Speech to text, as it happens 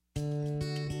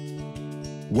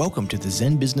Welcome to the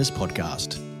Zen Business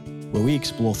Podcast, where we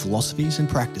explore philosophies and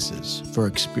practices for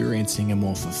experiencing a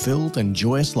more fulfilled and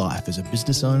joyous life as a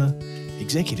business owner,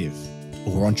 executive,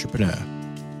 or entrepreneur.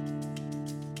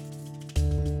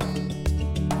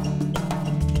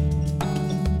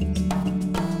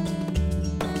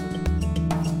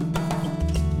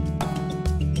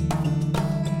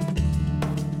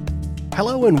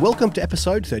 Hello and welcome to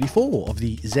episode 34 of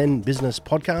the Zen Business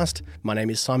Podcast. My name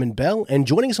is Simon Bell, and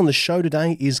joining us on the show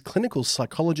today is clinical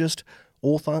psychologist,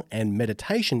 author and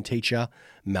meditation teacher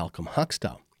Malcolm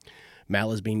Huxter. Mal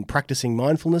has been practicing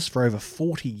mindfulness for over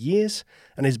 40 years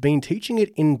and has been teaching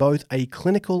it in both a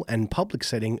clinical and public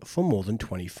setting for more than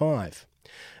 25.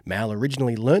 Mal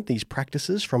originally learnt these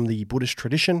practices from the Buddhist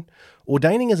tradition,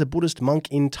 ordaining as a Buddhist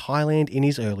monk in Thailand in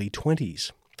his early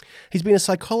 20s. He's been a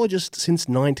psychologist since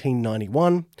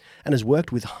 1991 and has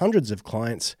worked with hundreds of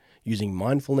clients using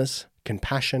mindfulness,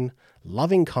 compassion,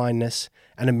 loving kindness,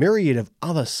 and a myriad of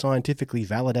other scientifically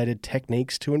validated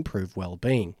techniques to improve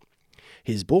well-being.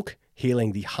 His book,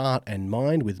 Healing the Heart and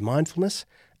Mind with Mindfulness,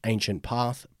 Ancient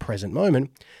Path, Present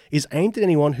Moment, is aimed at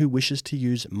anyone who wishes to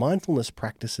use mindfulness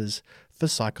practices for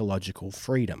psychological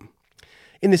freedom.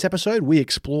 In this episode, we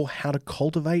explore how to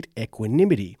cultivate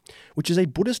equanimity, which is a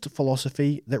Buddhist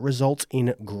philosophy that results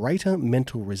in greater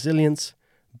mental resilience,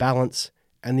 balance,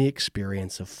 and the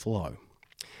experience of flow.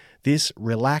 This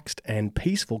relaxed and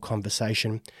peaceful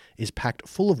conversation is packed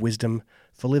full of wisdom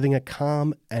for living a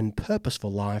calm and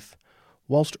purposeful life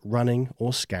whilst running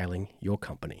or scaling your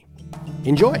company.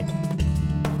 Enjoy!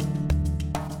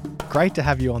 Great to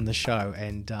have you on the show,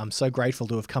 and I'm so grateful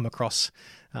to have come across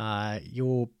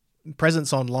your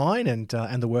presence online and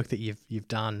the work that you've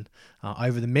done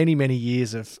over the many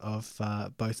years of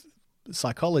both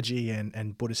psychology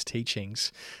and Buddhist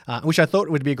teachings, which I thought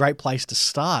would be a great place to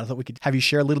start. I thought we could have you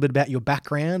share a little bit about your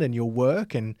background and your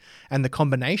work and the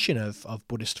combination of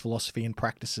Buddhist philosophy and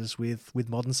practices with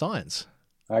modern science.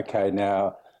 Okay,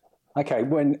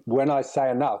 when I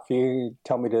say enough, you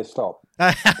tell me to stop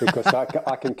because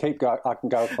I can keep going. I can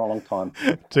go for a long time.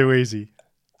 Too easy.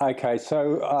 Okay,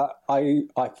 so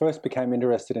I first became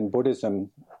interested in Buddhism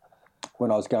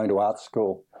when I was going to art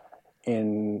school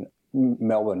in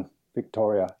Melbourne,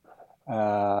 Victoria,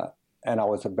 and I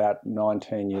was about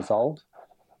 19 years old,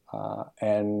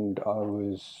 and I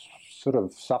was sort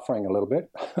of suffering a little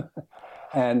bit,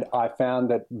 and I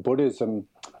found that Buddhism,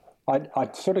 I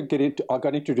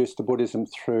got introduced to Buddhism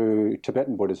through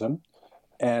Tibetan Buddhism,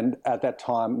 and at that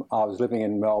time I was living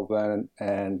in Melbourne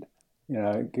and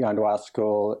going to art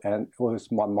school, and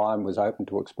my mind was open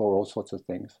to explore all sorts of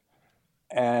things.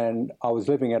 And I was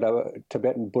living at a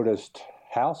Tibetan Buddhist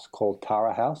house called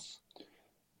Tara House,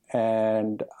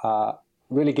 and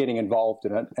really getting involved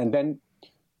in it. And then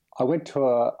I went to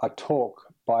a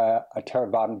talk by a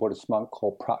Theravadan Buddhist monk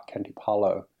called Prat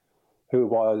Kantipalo, who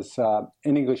was an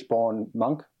English-born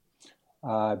monk.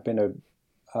 I'd been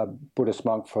a Buddhist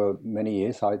monk for many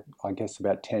years, I guess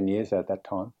about 10 years at that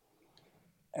time.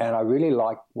 And I really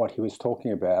liked what he was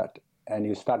talking about, and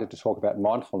he started to talk about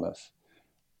mindfulness.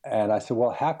 And I said,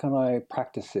 well, how can I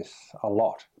practice this a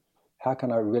lot? How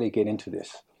can I really get into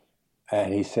this?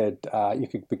 And he said, you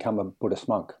could become a Buddhist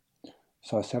monk.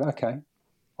 So I said, okay,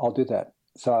 I'll do that.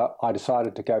 So I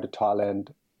decided to go to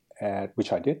Thailand,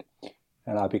 which I did,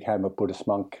 and I became a Buddhist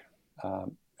monk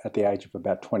at the age of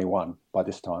about 21 by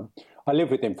this time. I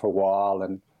lived with him for a while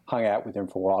and hung out with him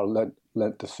for a while,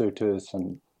 learnt the suttas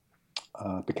and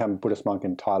became a Buddhist monk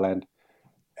in Thailand.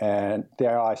 And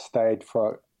there I stayed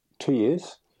for 2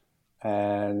 years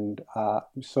and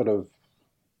sort of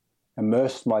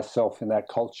immersed myself in that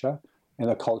culture, in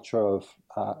the culture of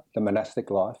the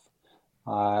monastic life.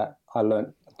 I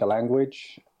learnt the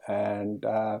language and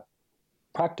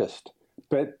practiced.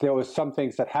 But there were some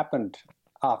things that happened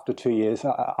after 2 years.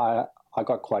 I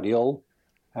got quite ill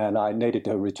and I needed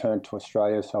to return to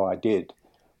Australia, so I did.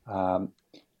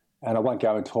 And I won't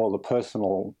go into all the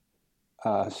personal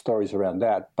stories around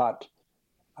that, but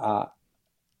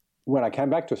when I came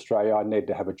back to Australia, I needed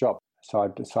to have a job. So I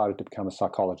decided to become a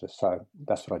psychologist. So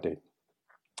that's what I did.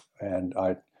 And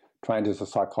I trained as a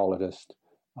psychologist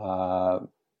and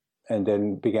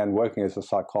then began working as a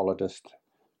psychologist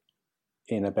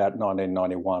in about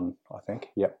 1991, I think,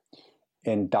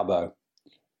 in Dubbo.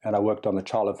 And I worked on the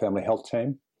child and family health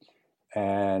team.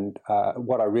 And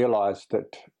what I realised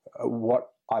that what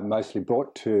I mostly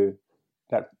brought to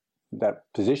that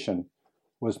position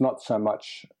was not so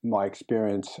much my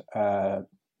experience,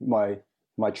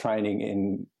 my training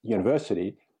in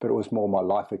university, but it was more my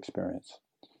life experience.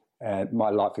 And my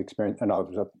life experience, and I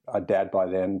was a dad by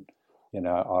then.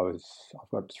 I've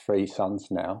got 3 sons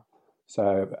now,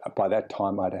 So by that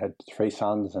time, I'd had 3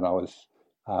 sons, and I was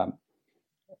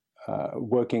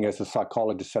working as a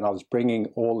psychologist, and I was bringing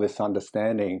all this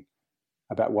understanding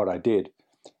about what I did.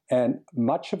 And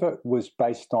much of it was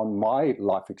based on my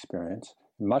life experience.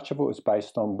 Much of it was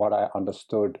based on what I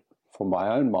understood from my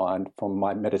own mind, from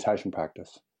my meditation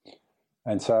practice.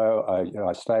 And so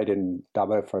I stayed in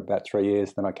Dubbo for about 3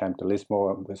 years. Then I came to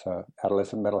Lismore and was an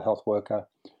adolescent mental health worker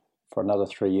for another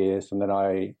 3 years. And then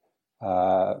I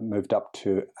moved up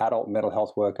to adult mental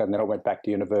health worker. And then I went back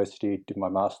to university, did my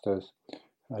master's.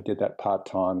 I did that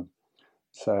part-time.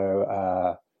 So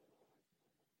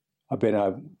I've been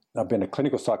a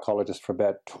clinical psychologist for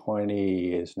about 20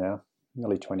 years now,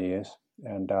 nearly 20 years,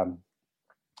 and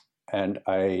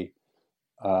a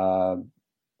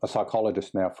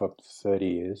psychologist now for 30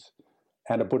 years,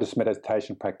 and a Buddhist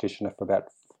meditation practitioner for about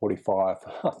 45.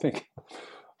 I think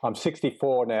I'm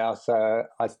 64 now, so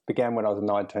I began when I was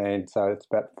 19, so it's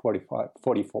about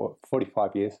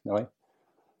 45 years nearly.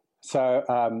 So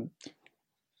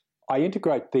I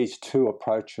integrate these two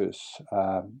approaches.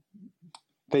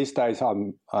 These days,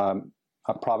 I'm a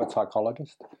private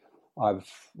psychologist. I've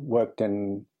worked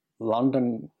in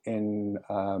London in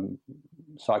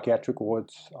psychiatric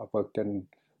wards. I've worked in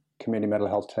community mental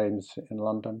health teams in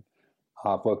London.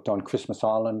 I've worked on Christmas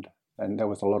Island, and there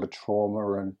was a lot of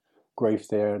trauma and grief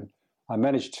there. And I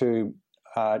managed to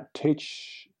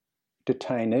teach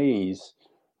detainees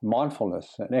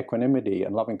mindfulness and equanimity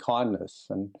and loving kindness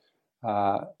and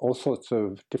all sorts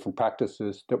of different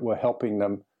practices that were helping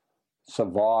them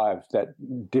survive that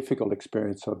difficult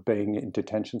experience of being in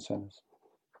detention centres.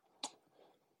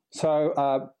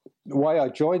 So the way I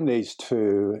joined these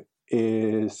two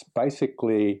is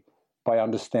basically by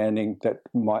understanding that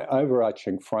my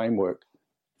overarching framework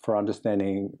for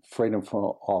understanding freedom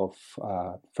from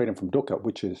dukkha,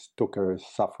 which is dukkha is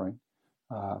suffering,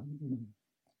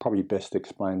 probably best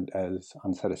explained as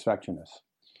unsatisfactoriness.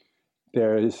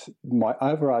 My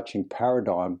overarching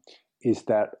paradigm is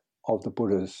that of the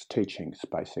Buddha's teachings,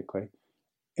 basically.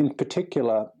 In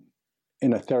particular,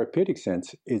 in a therapeutic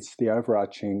sense, it's the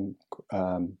overarching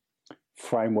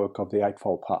framework of the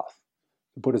Eightfold Path,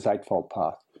 the Buddha's Eightfold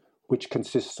Path, which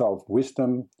consists of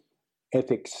wisdom,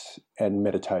 ethics, and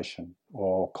meditation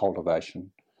or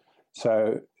cultivation.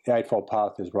 So the Eightfold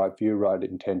Path is right view, right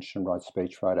intention, right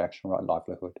speech, right action, right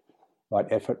livelihood, right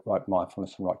effort, right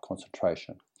mindfulness, and right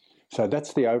concentration. So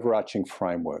that's the overarching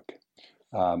framework.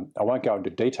 I won't go into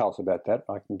details about that.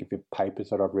 I can give you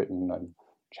papers that I've written and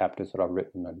chapters that I've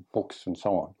written and books and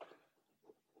so on.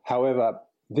 However,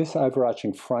 this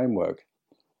overarching framework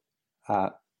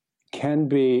can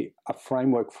be a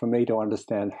framework for me to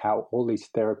understand how all these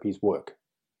therapies work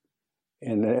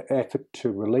in an effort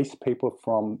to release people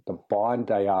from the bind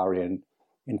they are in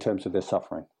terms of their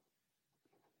suffering.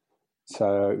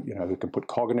 So, we can put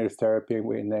cognitive therapy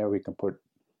in there, we can put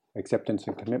acceptance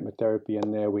and commitment therapy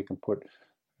in there, we can put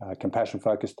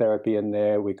compassion-focused therapy in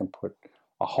there, we can put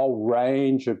a whole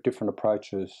range of different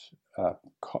approaches,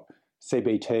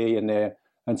 CBT in there,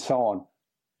 and so on.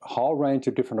 A whole range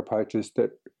of different approaches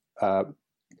that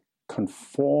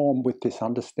conform with this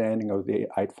understanding of the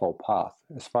Eightfold Path,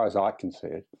 as far as I can see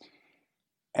it.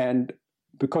 And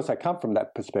because I come from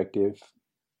that perspective,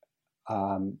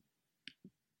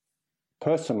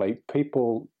 personally,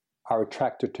 people are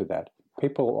attracted to that.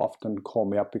 People often call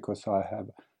me up because I have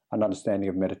an understanding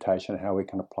of meditation, how we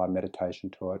can apply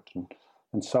meditation to it,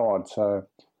 and so on. So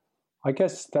I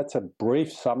guess that's a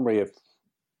brief summary of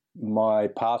my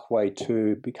pathway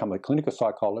to become a clinical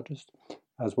psychologist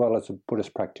as well as a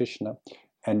Buddhist practitioner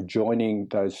and joining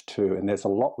those two. And there's a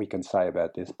lot we can say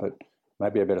about this, but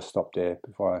maybe I better stop there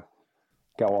before I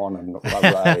go on and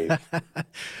rave.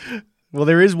 Well,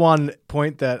 there is one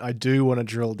point that I do want to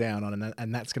drill down on,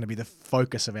 and that's going to be the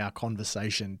focus of our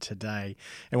conversation today.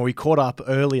 And when we caught up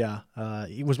earlier,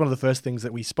 it was one of the first things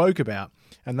that we spoke about,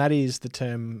 and that is the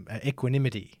term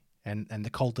equanimity and the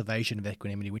cultivation of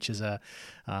equanimity, which is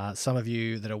some of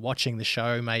you that are watching the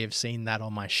show may have seen that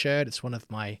on my shirt. It's one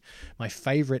of my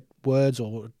favorite words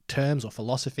or terms or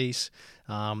philosophies.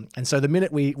 And so the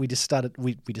minute we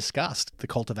discussed the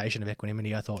cultivation of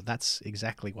equanimity, I thought that's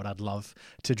exactly what I'd love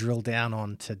to drill down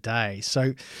on today.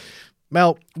 So,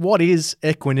 Mel, what is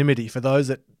equanimity for those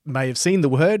that may have seen the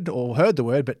word or heard the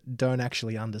word but don't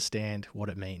actually understand what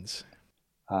it means?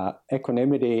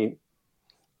 Equanimity,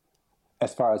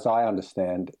 as far as I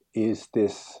understand, is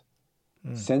this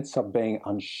sense of being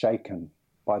unshaken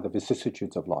by the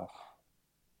vicissitudes of life,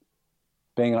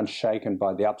 being unshaken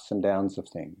by the ups and downs of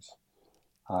things.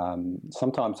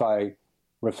 Sometimes I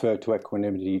refer to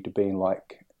equanimity to being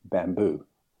like bamboo,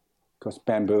 because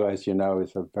bamboo, as you know,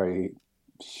 is a very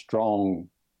strong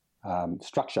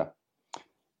structure,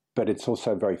 but it's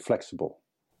also very flexible.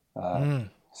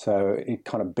 So it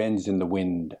kind of bends in the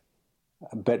wind,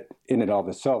 but in and of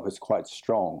itself, it's quite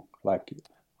strong. Like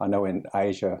I know in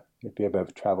Asia, if you ever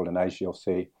travel in Asia, you'll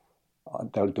see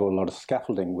they'll do a lot of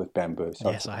scaffolding with bamboo.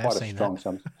 So yes, it's I have quite seen a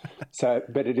strong.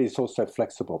 that. But it is also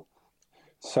flexible.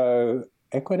 So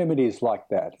equanimity is like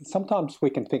that. Sometimes we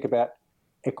can think about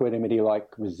equanimity like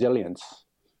resilience,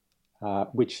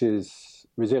 which is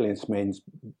resilience means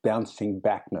bouncing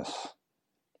backness,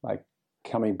 like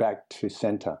coming back to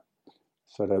center,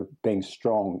 sort of being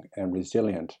strong and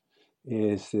resilient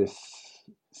is this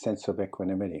sense of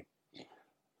equanimity.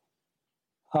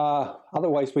 Other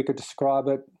ways we could describe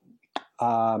it,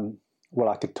 well,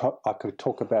 I could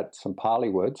talk about some Pali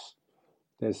words.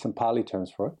 There's some Pali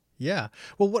terms for it. Yeah.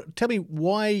 Well, tell me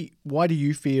why do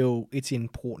you feel it's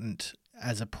important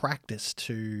as a practice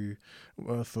to,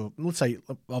 for let's say,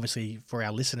 obviously for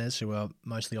our listeners who are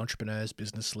mostly entrepreneurs,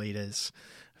 business leaders,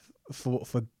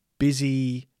 for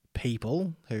busy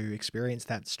people who experience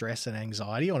that stress and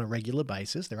anxiety on a regular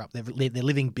basis, they're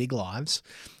living big lives.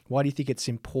 Why do you think it's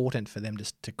important for them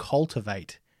to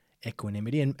cultivate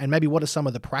equanimity, and maybe what are some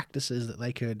of the practices that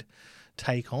they could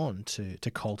take on to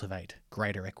cultivate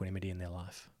greater equanimity in their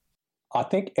life? I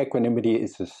think equanimity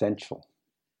is essential.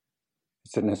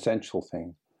 It's an essential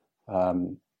thing.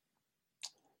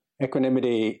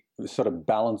 Equanimity sort of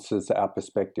balances our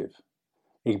perspective.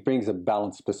 It brings a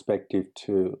balanced perspective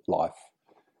to life.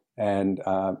 And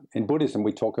in Buddhism,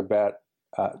 we talk about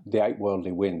the 8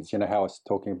 worldly winds. You know how I was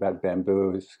talking about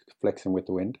bamboo is flexing with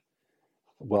the wind?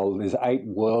 Well, there's 8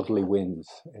 worldly winds.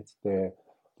 They're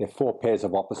 4 pairs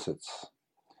of opposites.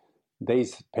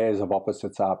 These pairs of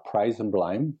opposites are praise and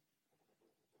blame,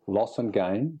 loss and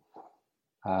gain,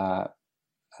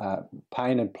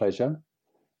 pain and pleasure,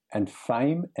 and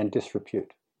fame and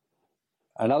disrepute.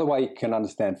 Another way you can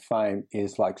understand fame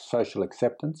is like social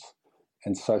acceptance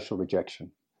and social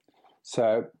rejection.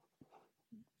 So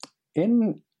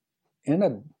in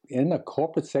a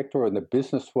corporate sector or in the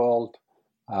business world,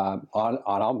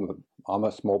 I'm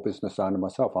a small business owner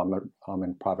myself. I'm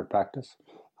in private practice.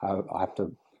 I have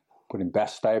to put in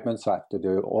BAS statements. I have to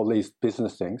do all these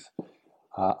business things.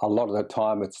 A lot of the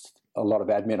time, it's a lot of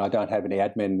admin. I don't have any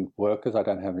admin workers. I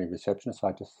don't have any receptionists.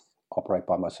 I just operate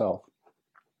by myself.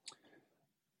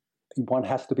 One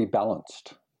has to be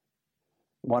balanced.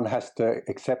 One has to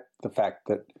accept the fact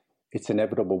that it's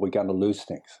inevitable we're going to lose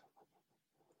things.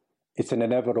 It's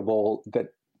inevitable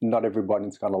that not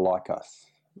everybody's going to like us.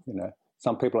 You know,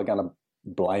 some people are going to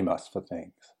blame us for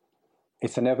things.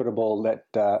 It's inevitable that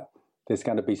there's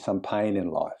going to be some pain in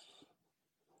life.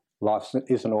 Life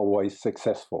isn't always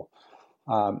successful.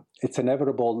 It's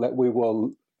inevitable that we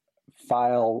will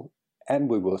fail and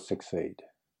we will succeed.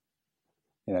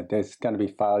 You know, there's going to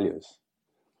be failures.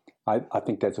 I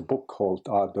think there's a book called,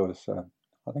 I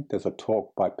think there's a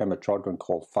talk by Pema Chodron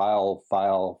called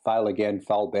Fail Again,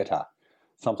 Fail Better,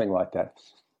 something like that.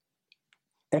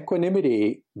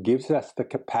 Equanimity gives us the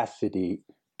capacity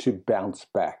to bounce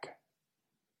back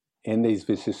in these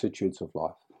vicissitudes of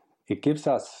life. It gives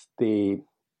us the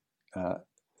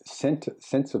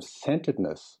sense of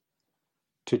centeredness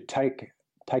to take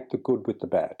the good with the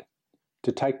bad,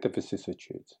 to take the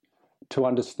vicissitudes, to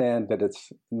understand that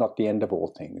it's not the end of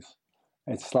all things.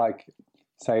 It's like,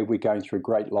 say, we're going through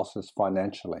great losses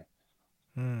financially.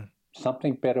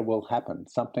 Something better will happen.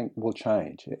 Something will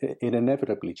change. It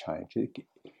inevitably changes.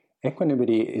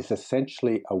 Equanimity is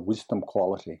essentially a wisdom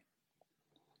quality.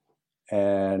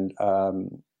 And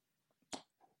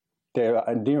there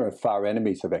are near and far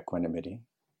enemies of equanimity.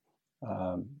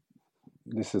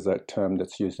 This is a term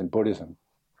that's used in Buddhism,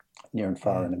 near and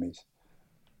far enemies.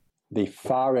 A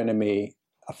far enemy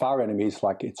is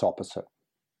like its opposite.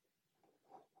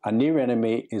 A near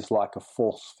enemy is like a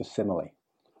false facsimile.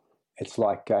 It's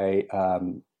like a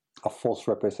false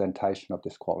representation of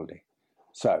this quality.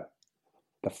 So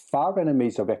the far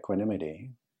enemies of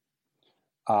equanimity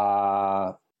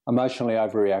are emotionally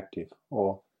overreactive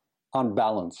or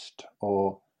unbalanced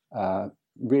or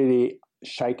really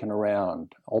shaken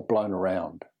around or blown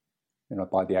around, you know,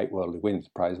 by the 8 worldly winds,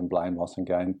 praise and blame, loss and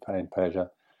gain, pain, pleasure,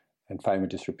 and fame and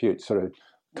disrepute, sort of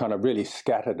kind of really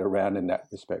scattered around in that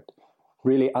respect,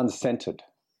 really uncentered.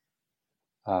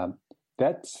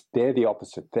 They're the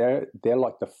opposite. They're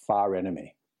like the far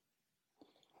enemy.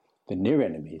 The near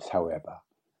enemies, however,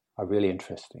 are really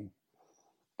interesting.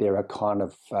 They're a kind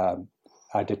of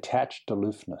a detached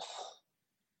aloofness,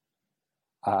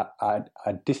 a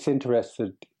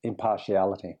disinterested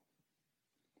impartiality,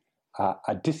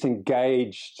 a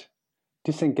disengaged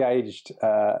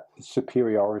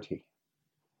superiority.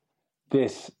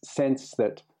 This sense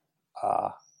that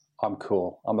I'm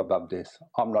cool. I'm above this.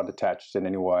 I'm not attached in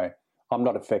any way. I'm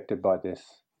not affected by this.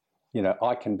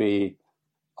 I can be,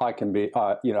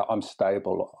 I'm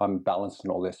stable, I'm balanced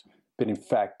and all this. But in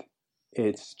fact,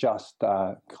 it's just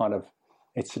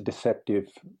it's a deceptive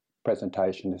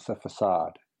presentation. It's a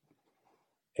facade.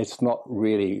 It's not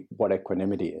really what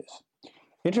equanimity is.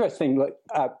 Interesting,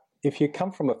 if you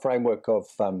come from a framework of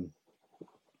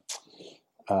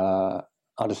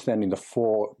understanding the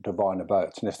four divine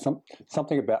abodes, and there's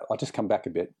something about, I'll just come back a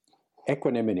bit,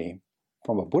 equanimity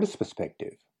from a Buddhist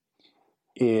perspective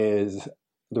is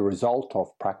the result of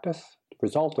practice, the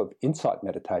result of insight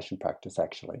meditation practice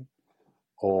actually,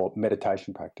 or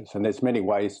meditation practice. And there's many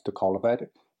ways to cultivate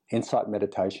it. Insight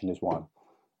meditation is one.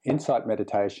 Insight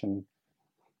meditation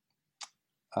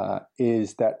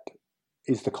is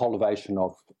the cultivation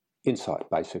of insight,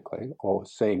 basically, or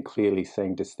seeing clearly,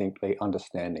 seeing distinctly,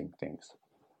 understanding things.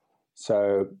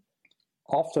 So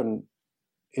often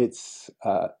it's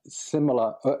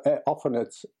similar, often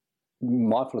it's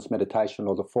mindfulness meditation,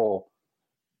 or the four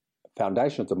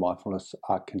foundations of mindfulness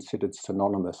are considered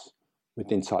synonymous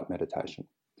with insight meditation.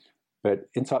 But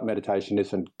insight meditation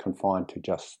isn't confined to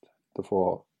just the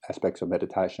four aspects of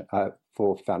meditation,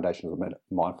 four foundations of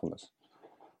mindfulness.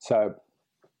 So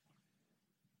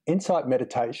insight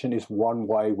meditation is one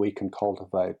way we can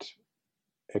cultivate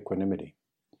equanimity.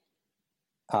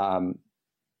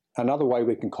 Another way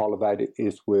we can cultivate it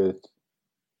is with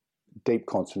deep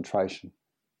concentration.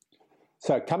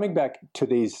 So coming back to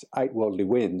these 8 worldly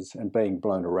winds and being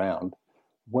blown around,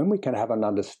 when we can have an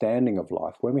understanding of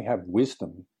life, when we have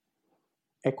wisdom,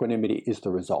 equanimity is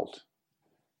the result.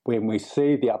 When we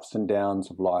see the ups and downs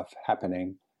of life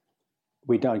happening,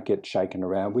 we don't get shaken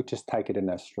around, we just take it in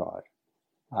our stride.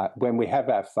 When we have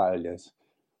our failures,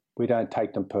 we don't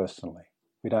take them personally.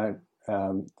 We don't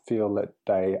feel that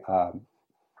they are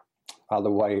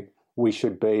the way we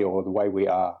should be or the way we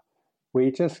are. We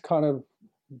just kind of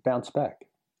bounce back.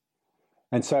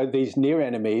 And so these near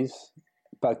enemies,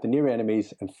 both the near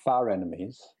enemies and far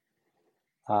enemies,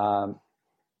 are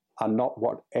not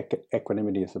what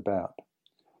equanimity is about.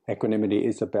 Equanimity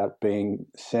is about being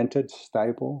centered,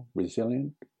 stable,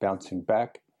 resilient, bouncing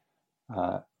back,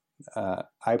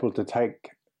 able to take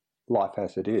life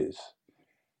as it is,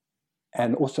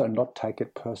 and also not take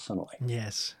it personally.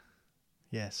 Yes.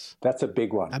 That's a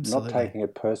big one. Absolutely. Not taking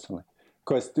it personally.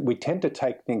 Because we tend to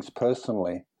take things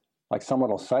personally, like someone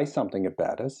will say something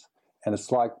about us, and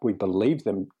it's like we believe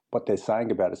them, what they're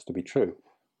saying about us to be true.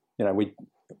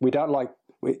 We don't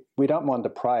mind the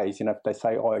praise. If they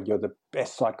say, "Oh, you're the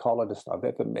best psychologist I've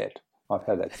ever met," I've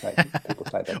heard that say. People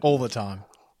say that all the time.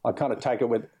 I kind of take it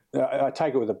with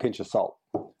a pinch of salt,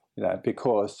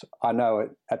 because I know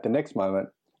at the next moment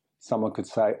someone could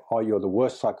say, "Oh, you're the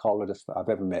worst psychologist I've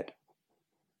ever met,"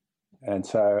 and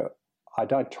so I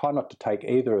don't try not to take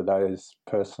either of those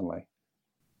personally,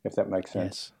 if that makes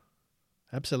sense.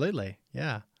 Yes, absolutely.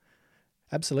 Yeah,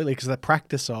 absolutely. Because the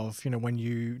practice of, when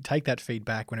you take that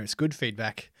feedback, when it's good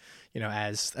feedback,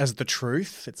 as the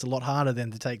truth, it's a lot harder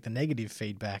than to take the negative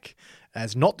feedback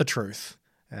as not the truth.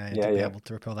 And to be able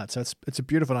to repel that. So it's a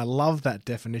beautiful, and I love that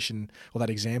definition or that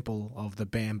example of the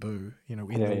bamboo, in the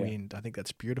wind. I think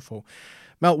that's beautiful.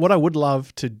 Mel, what I would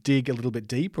love to dig a little bit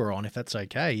deeper on, if that's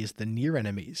okay, is the near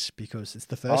enemies, because it's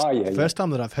the first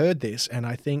time that I've heard this, and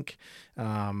I think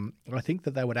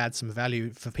that they would add some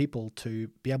value for people to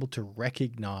be able to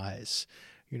recognize,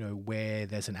 where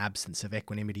there's an absence of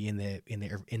equanimity in their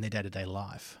day-to-day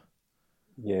life.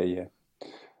 Yeah.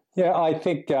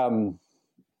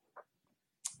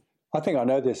 I think I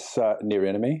know this near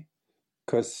enemy,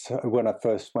 because when I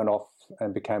first went off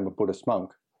and became a Buddhist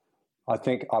monk, I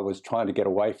think I was trying to get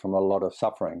away from a lot of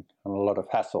suffering and a lot of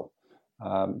hassle.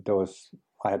 I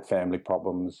had family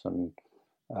problems, and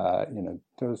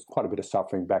there was quite a bit of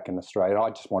suffering back in Australia. I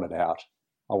just wanted out.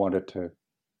 I wanted to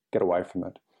get away from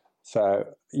it.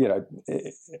 So,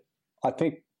 I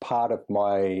think part of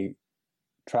my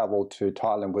travel to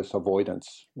Thailand was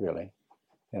avoidance, really,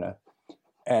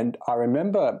 And I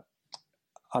remember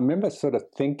sort of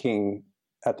thinking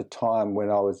at the time, when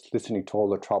I was listening to all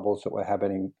the troubles that were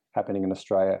happening in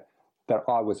Australia, that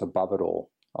I was above it all.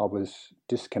 I was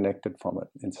disconnected from it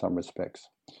in some respects.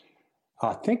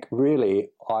 I think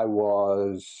really I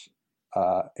was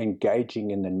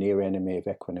engaging in the near enemy of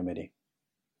equanimity.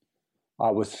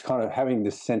 I was kind of having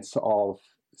this sense of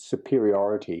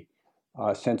superiority,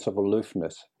 a sense of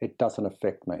aloofness. It doesn't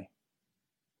affect me.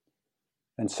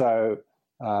 And so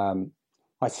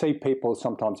I see people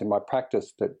sometimes in my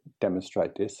practice that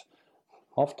demonstrate this.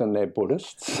 Often they're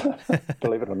Buddhists,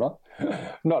 believe it or not.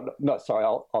 Sorry,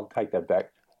 I'll take that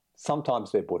back.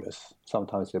 Sometimes they're Buddhists,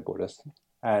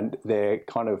 and they're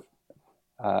kind of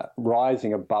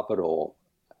rising above it all.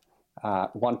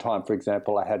 One time, for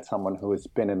example, I had someone who has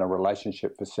been in a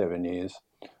relationship for 7 years,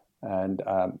 and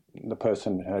the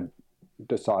person had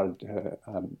decided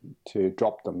to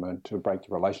drop them and to break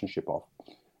the relationship off.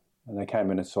 And they came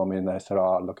in and saw me, and they said,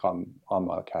 "Oh, look, I'm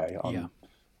okay.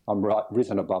 I'm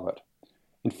risen above it."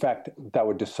 In fact, they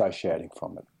were dissociating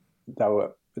from it.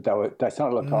 They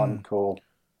said, "Look, I'm cool.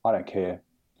 I don't care."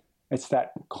 It's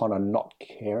that kind of not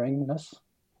caringness.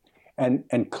 And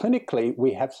clinically,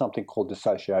 we have something called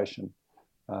dissociation.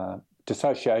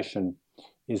 Dissociation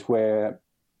is where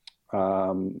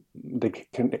the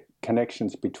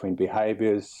connections between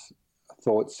behaviors,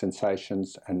 thoughts,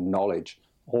 sensations, and knowledge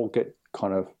all get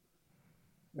kind of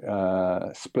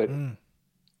split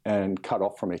and cut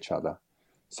off from each other.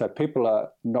 So people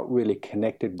are not really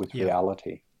connected with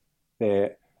reality.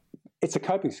 It's a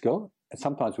coping skill, and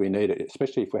sometimes we need it,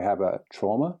 especially if we have a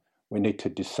trauma. We need to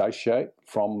dissociate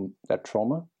from that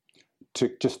trauma to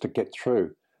get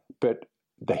through. But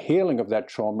the healing of that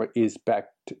trauma is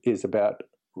about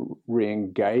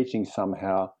re-engaging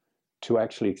somehow to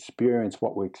actually experience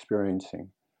what we're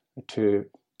experiencing, to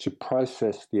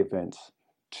process the events,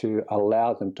 to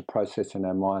allow them to process in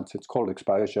our minds. It's called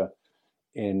exposure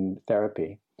in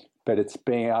therapy, but it's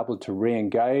being able to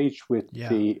re-engage with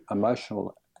the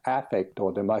emotional affect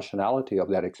or the emotionality of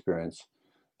that experience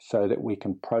so that we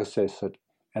can process it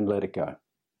and let it go.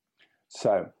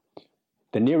 So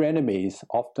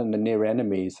often the near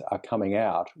enemies are coming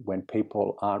out when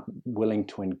people aren't willing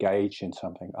to engage in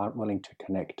something, aren't willing to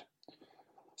connect.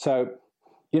 So,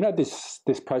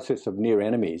 this process of near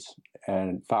enemies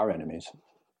and far enemies,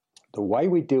 the way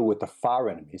we deal with the far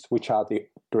enemies, which are the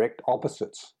direct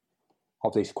opposites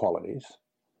of these qualities,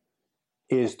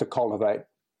 is to cultivate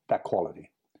that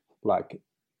quality. Like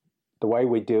the way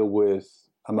we deal with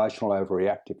emotional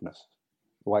overreactiveness,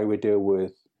 the way we deal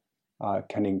with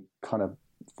kind of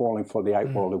falling for the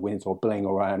eight worldly winds or blown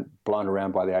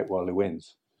around by the eight worldly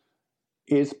winds,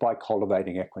 is by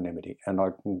cultivating equanimity. And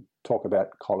I can talk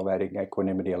about cultivating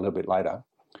equanimity a little bit later.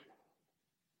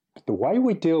 But the way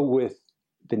we deal with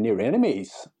the near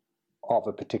enemies of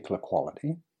a particular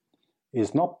quality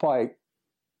is not by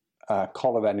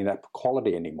cultivating that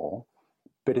quality anymore,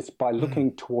 but it's by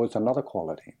looking towards another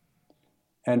quality.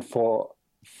 And for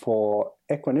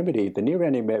equanimity, the near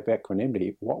enemy of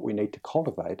equanimity, what we need to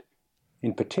cultivate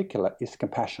in particular is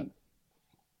compassion.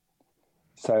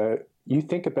 So you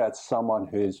think about someone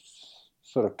who's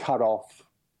sort of cut off,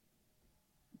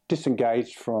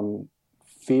 disengaged from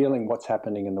feeling what's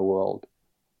happening in the world,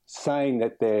 saying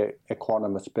that they're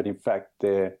equanimous, but in fact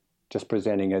they're just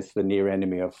presenting as the near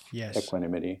enemy of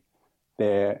equanimity.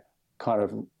 They're kind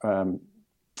of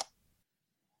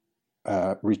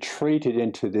retreated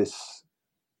into this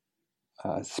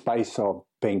space of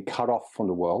being cut off from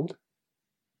the world.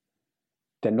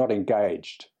 They're not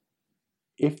engaged.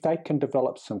 If they can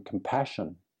develop some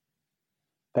compassion,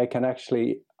 they can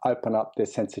actually open up their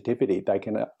sensitivity. They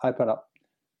can open up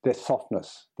their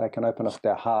softness. They can open up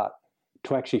their heart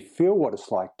to actually feel what it's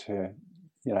like to,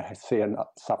 see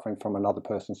suffering from another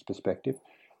person's perspective,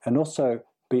 and also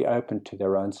be open to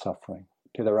their own suffering,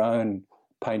 to their own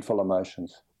painful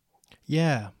emotions.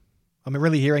 Yeah. I'm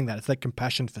really hearing that. It's like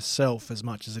compassion for self as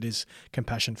much as it is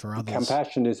compassion for others.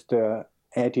 Compassion is the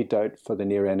antidote for the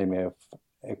near enemy of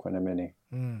equanimity.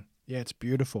 Yeah, it's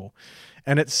beautiful.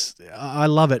 And I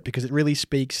love it because it really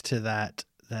speaks to that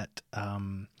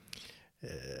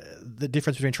the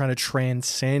difference between trying to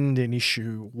transcend an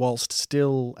issue whilst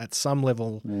still at some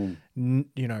level,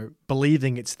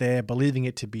 believing it's there, believing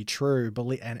it to be true,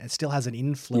 and it still has an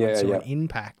influence or an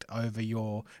impact over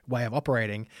your way of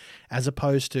operating, as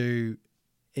opposed to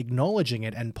acknowledging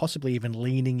it and possibly even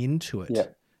leaning into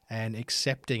it and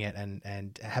accepting it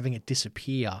and having it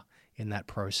disappear in that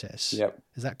process. Yep.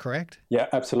 Is that correct? Yeah,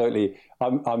 absolutely.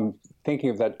 I'm thinking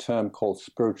of that term called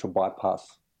spiritual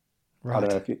bypass. Right. I don't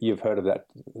know if you've heard of that,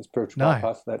 spiritual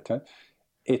bypass, that term.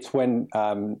 It's when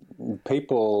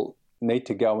people need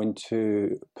to go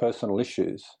into personal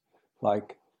issues.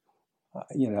 Like,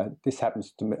 this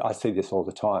happens to me. I see this all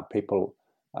the time. People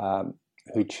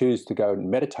who choose to go and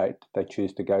meditate, they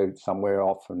choose to go somewhere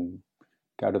off and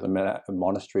go to the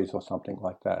monasteries or something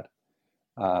like that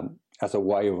as a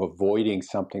way of avoiding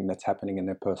something that's happening in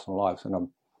their personal lives. And I'm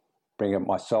bringing up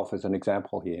myself as an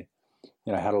example here.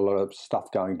 I had a lot of stuff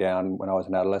going down when I was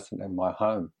an adolescent in my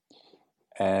home.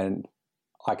 And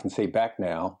I can see back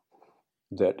now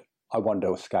that I wanted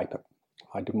to escape it.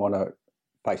 I didn't want to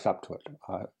face up to it.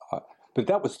 But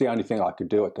that was the only thing I could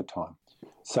do at the time.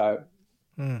 So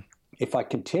if I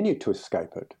continue to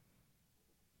escape it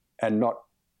and not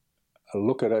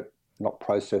look at it, not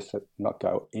process it, not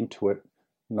go into it,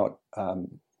 not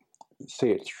see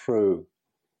it through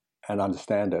and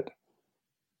understand it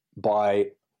by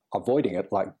avoiding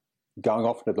it, like going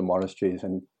off into the monasteries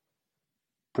and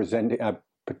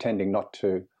pretending not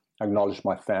to acknowledge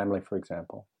my family, for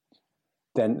example,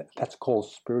 then that's called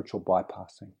spiritual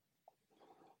bypassing.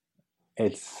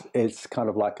 It's kind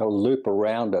of like a loop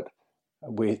around it.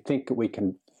 We think we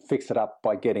can fix it up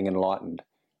by getting enlightened,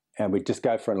 and we just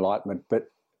go for enlightenment,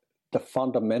 but the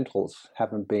fundamentals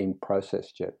haven't been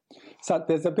processed yet. So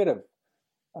there's a bit of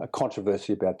a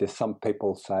controversy about this. Some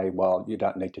people say, well, you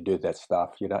don't need to do that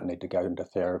stuff. You don't need to go into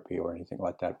therapy or anything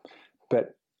like that.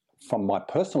 But from my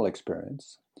personal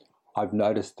experience, I've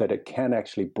noticed that it can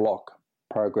actually block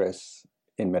progress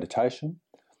in meditation.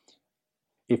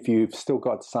 If you've still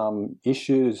got some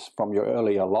issues from your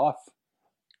earlier life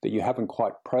that you haven't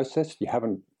quite processed, you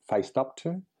haven't faced up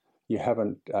to, you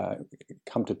haven't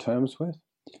come to terms with,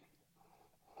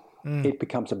 it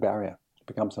becomes a barrier, it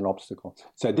becomes an obstacle.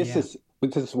 So this is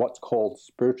what's called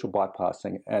spiritual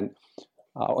bypassing. And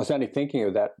I was only thinking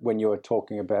of that when you were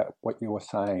talking about what you were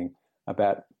saying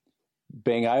about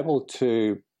being able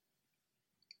to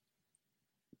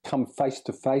come face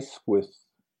to face with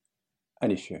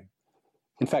an issue.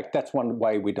 In fact, that's one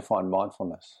way we define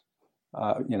mindfulness.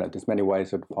 There's many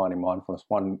ways of defining mindfulness.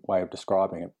 One way of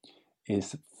describing it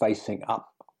is facing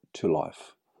up to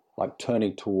life, like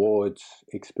turning towards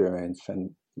experience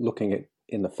and looking it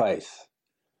in the face,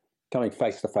 coming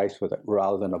face to face with it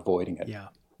rather than avoiding it. Yeah.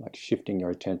 Like shifting your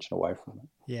attention away from it.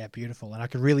 Yeah, beautiful. And I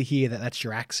can really hear that that's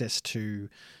your access to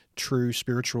true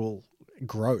spiritual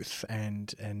growth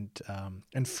and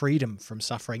freedom from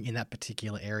suffering in that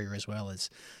particular area, as well as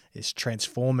is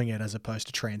transforming it as opposed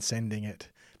to transcending it,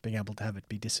 being able to have it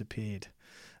be disappeared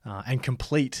and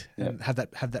complete, and have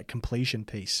that completion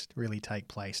piece really take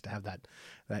place, to have that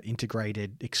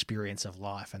integrated experience of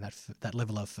life and that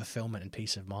level of fulfillment and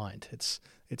peace of mind. It's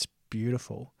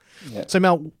beautiful. Yeah. So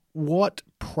Mel, what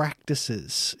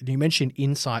practices, you mentioned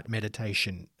insight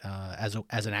meditation as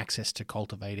an access to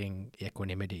cultivating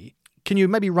equanimity. Can you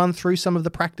maybe run through some of the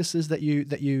practices that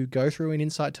you go through in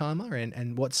Insight Timer,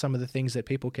 and what some of the things that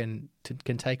people can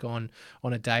take on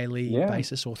a daily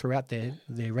basis or throughout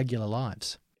their regular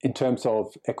lives? In terms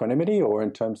of equanimity or in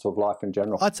terms of life in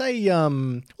general? I'd say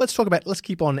let's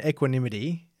keep on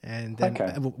equanimity, and then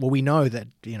well, we know that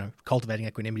cultivating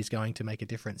equanimity is going to make a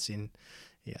difference in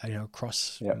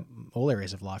across all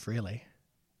areas of life, really.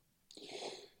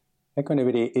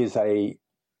 Equanimity is a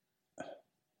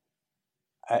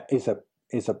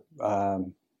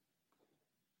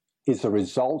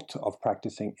result of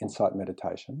practicing insight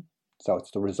meditation. So it's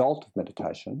the result of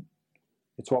meditation.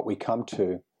 It's what we come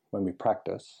to when we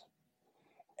practice.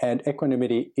 And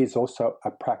equanimity is also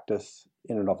a practice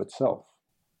in and of itself.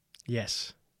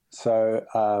 Yes. So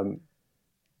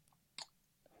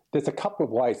there's a couple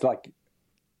of ways. Like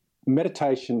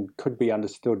meditation could be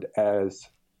understood as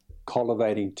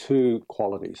cultivating two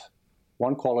qualities.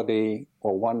 One quality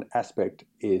or one aspect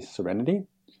is serenity.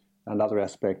 Another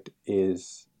aspect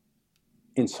is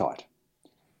insight.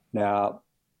 Now,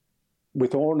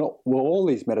 with all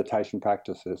these meditation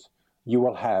practices, you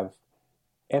will have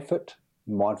effort,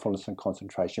 mindfulness, and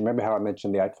concentration. Remember how I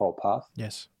mentioned the Eightfold Path?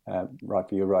 Yes. Right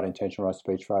view, right intention, right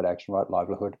speech, right action, right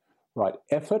livelihood, right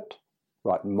effort,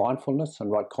 right mindfulness,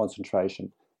 and right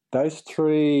concentration. Those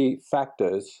three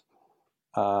factors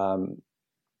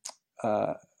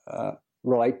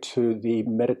relate to the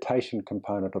meditation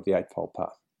component of the Eightfold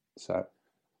Path. So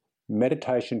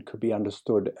meditation could be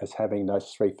understood as having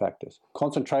those three factors.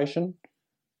 Concentration,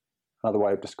 another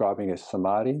way of describing it is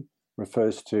samadhi,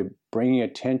 refers to bringing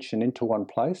attention into one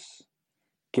place,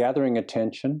 gathering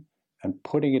attention, and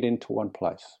putting it into one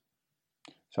place.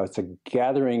 So it's a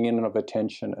gathering in of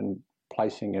attention and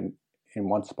placing it in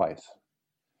one space.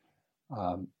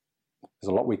 There's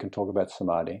a lot we can talk about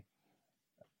samadhi.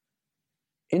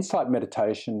 Insight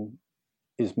meditation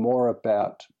is more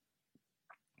about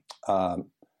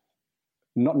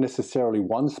not necessarily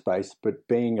one space, but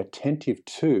being attentive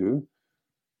to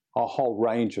a whole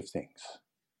range of things.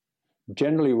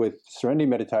 Generally with serenity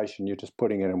meditation, you're just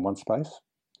putting it in one space.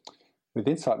 With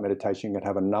insight meditation, you can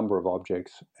have a number of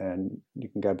objects and you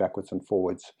can go backwards and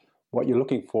forwards. What you're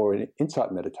looking for in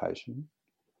insight meditation,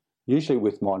 usually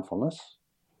with mindfulness,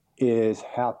 is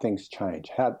how things change,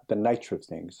 how the nature of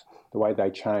things, the way they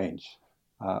change,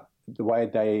 the way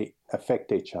they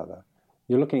affect each other.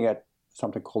 You're looking at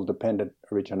something called dependent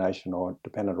origination or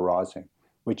dependent arising,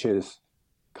 which is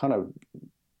kind of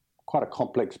quite a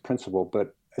complex principle,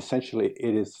 but essentially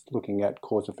it is looking at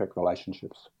cause-effect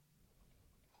relationships.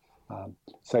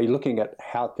 So you're looking at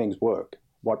how things work,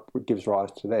 what gives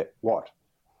rise to that, what.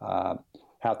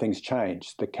 how things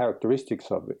change, the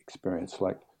characteristics of experience,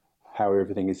 like how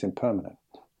everything is impermanent,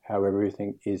 how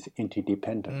everything is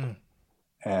interdependent,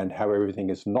 and how everything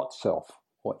is not self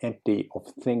or empty of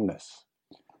thingness,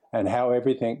 and how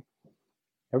everything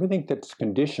that's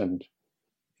conditioned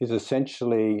is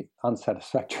essentially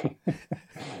unsatisfactory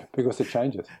because it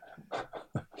changes.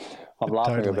 I'm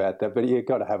laughing about that, but you've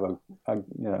got to have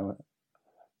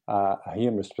a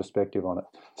humorous perspective on it.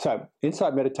 So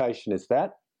insight meditation is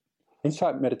that.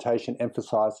 Insight meditation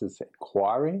emphasizes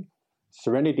inquiry.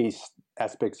 Serenity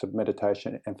aspects of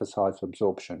meditation emphasize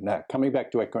absorption. Now, coming back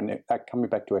to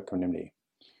equanimity.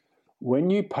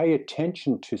 When you pay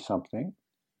attention to something,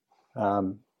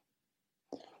 and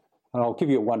I'll give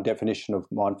you one definition of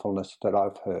mindfulness that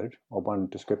I've heard, or one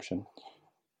description.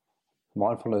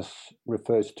 Mindfulness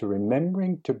refers to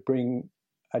remembering to bring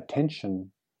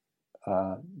attention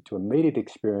to immediate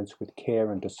experience with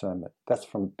care and discernment. That's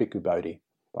from Bhikkhu Bodhi,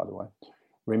 by the way.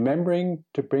 Remembering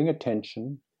to bring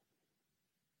attention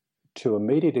to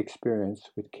immediate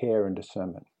experience with care and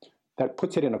discernment. That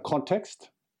puts it in a context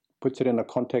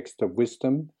of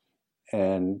wisdom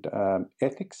and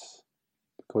ethics,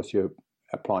 because you're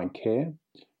applying care.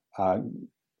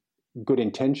 Good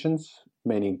intentions,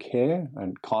 meaning care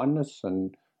and kindness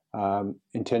and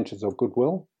intentions of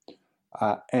goodwill.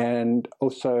 And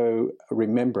also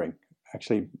remembering.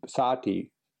 Actually, sati,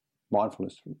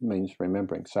 mindfulness, means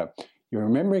remembering. So you're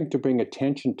remembering to bring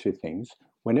attention to things.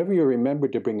 Whenever you remember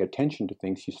to bring attention to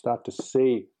things, you start to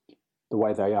see the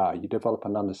way they are. You develop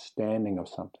an understanding of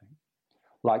something.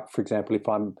 Like, for example, if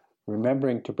I'm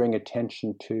remembering to bring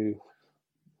attention to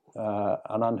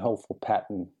an unhelpful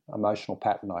pattern, emotional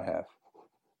pattern I have,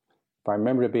 if I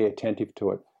remember to be attentive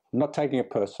to it, I'm not taking it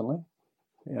personally,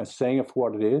 seeing it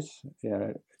for what it is.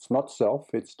 It's not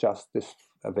self, it's just this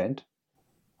event.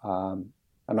 And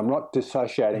I'm not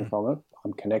dissociating from it,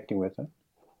 I'm connecting with it.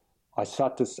 I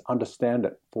start to understand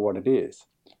it for what it is.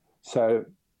 So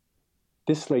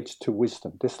this leads to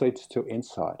wisdom, this leads to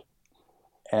insight.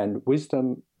 And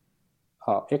wisdom,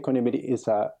 equanimity is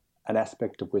an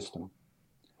aspect of wisdom.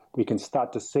 We can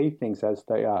start to see things as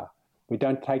they are. We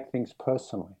don't take things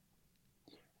personally.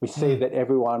 We see that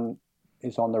everyone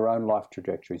is on their own life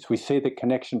trajectories. We see the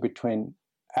connection between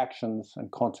actions and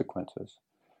consequences.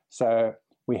 So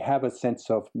we have a sense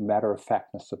of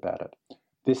matter-of-factness about it.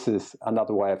 This is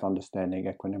another way of understanding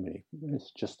equanimity.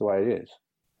 It's just the way it is.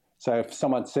 So if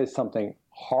someone says something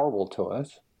horrible to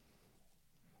us,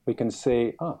 we can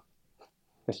see,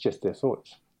 it's just their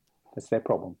thoughts. That's their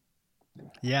problem.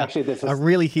 Yeah, actually,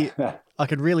 I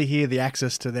could really hear the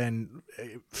access to then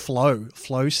flow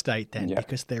state then,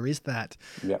 because there is that.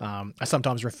 I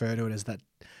sometimes refer to it as that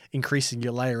increasing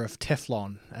your layer of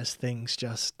Teflon as things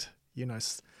just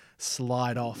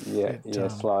slide off.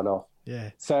 Slide off.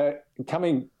 Yeah. So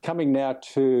coming now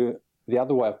to the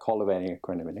other way of cultivating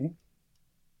equanimity,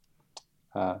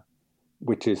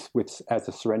 which is as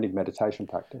a serenity meditation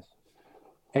practice.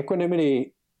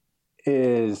 Equanimity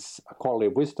is a quality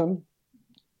of wisdom.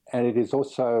 And it is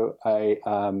also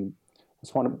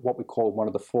it's what we call one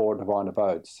of the 4 divine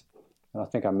abodes. And I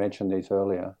think I mentioned these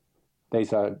earlier.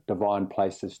 These are divine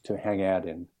places to hang out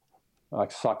in,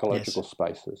 like psychological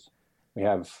spaces. We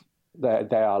have, they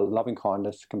are loving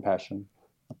kindness, compassion,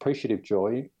 appreciative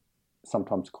joy,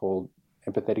 sometimes called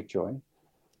empathetic joy,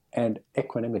 and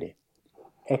equanimity.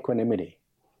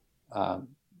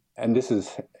 And this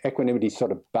is, equanimity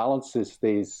sort of balances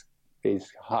these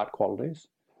heart qualities,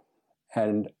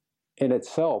 and in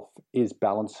itself is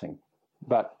balancing.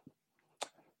 But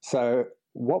so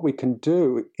what we can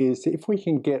do is, if we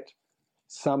can get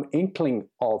some inkling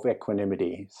of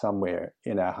equanimity somewhere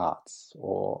in our hearts,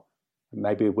 or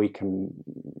maybe we can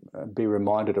be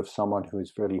reminded of someone who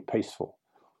is really peaceful,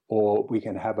 or we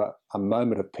can have a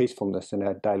moment of peacefulness in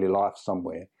our daily life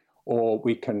somewhere, or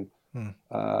we can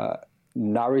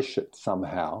nourish it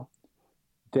somehow,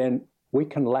 then we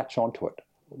can latch onto it.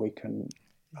 We can,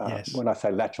 when I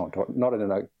say latch onto it, not in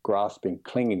a grasping,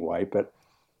 clinging way, but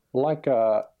like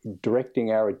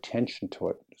directing our attention to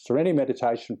it. Serenity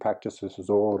meditation practices is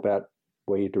all about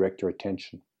where you direct your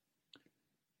attention.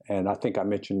 And I think I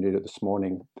mentioned it this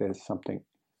morning. There's something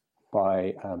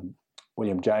by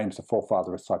William James, the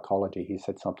forefather of psychology. He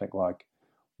said something like,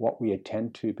 what we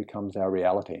attend to becomes our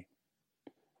reality.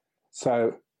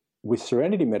 So with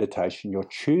serenity meditation, you're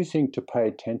choosing to pay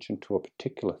attention to a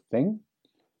particular thing.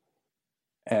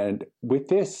 And with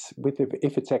this,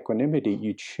 if it's equanimity,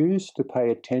 you choose to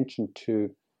pay attention to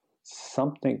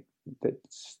something that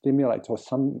stimulates, or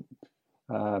something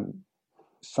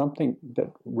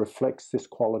that reflects this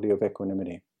quality of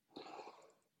equanimity.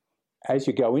 As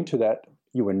you go into that,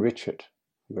 you enrich it.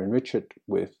 You enrich it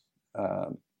with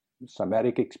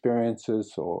somatic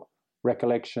experiences or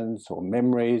recollections or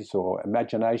memories or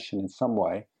imagination in some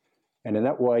way. And in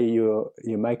that way, you're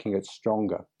making it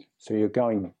stronger. So you're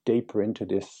going deeper into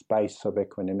this space of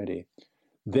equanimity.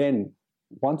 Then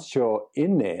once you're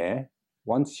in there,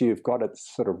 once you've got it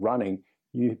sort of running,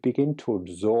 you begin to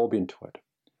absorb into it.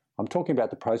 I'm talking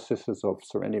about the processes of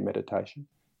serenity meditation.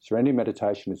 Serenity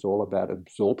meditation is all about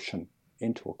absorption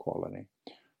into a quality.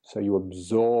 So you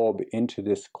absorb into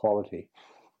this quality,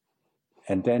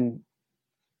 and then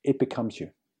it becomes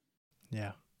you.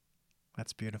 Yeah,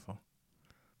 that's beautiful.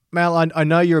 Mel, I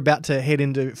know you're about to head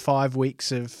into 5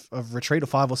 weeks of retreat, or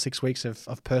 5 or 6 weeks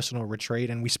of personal retreat.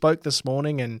 And we spoke this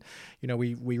morning, and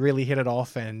we really hit it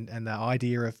off, and the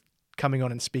idea of coming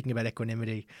on and speaking about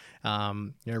equanimity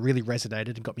really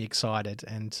resonated and got me excited.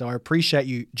 And so I appreciate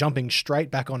you jumping straight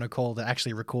back on a call to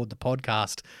actually record the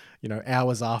podcast,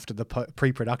 hours after the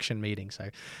pre-production meeting. So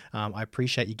I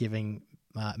appreciate you giving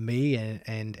me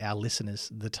and our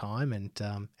listeners the time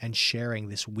and sharing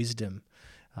this wisdom.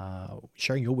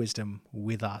 Sharing your wisdom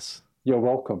with us. You're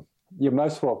welcome. You're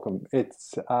most welcome.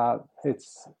 It's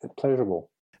pleasurable.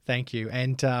 Thank you.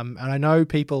 And I know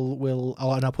people will,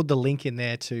 and I'll put the link in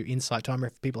there to Insight Timer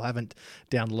if people haven't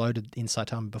downloaded Insight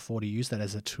Timer before, to use that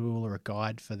as a tool or a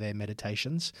guide for their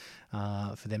meditations,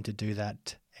 for them to do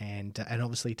that and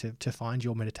obviously to find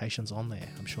your meditations on there.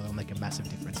 I'm sure they'll make a massive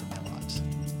difference in their lives.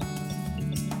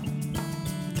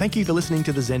 Thank you for listening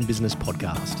to the Zen Business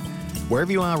Podcast.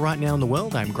 Wherever you are right now in the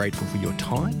world, I'm grateful for your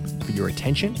time, for your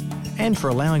attention, and for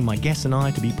allowing my guests and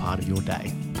I to be part of your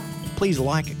day. Please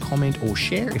like, comment, or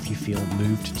share if you feel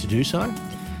moved to do so.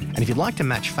 And if you'd like to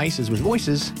match faces with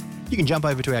voices, you can jump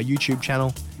over to our YouTube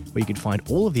channel, where you can find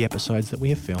all of the episodes that we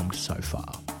have filmed so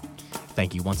far.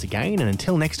 Thank you once again, and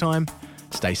until next time,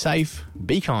 stay safe,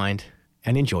 be kind,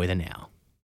 and enjoy the now.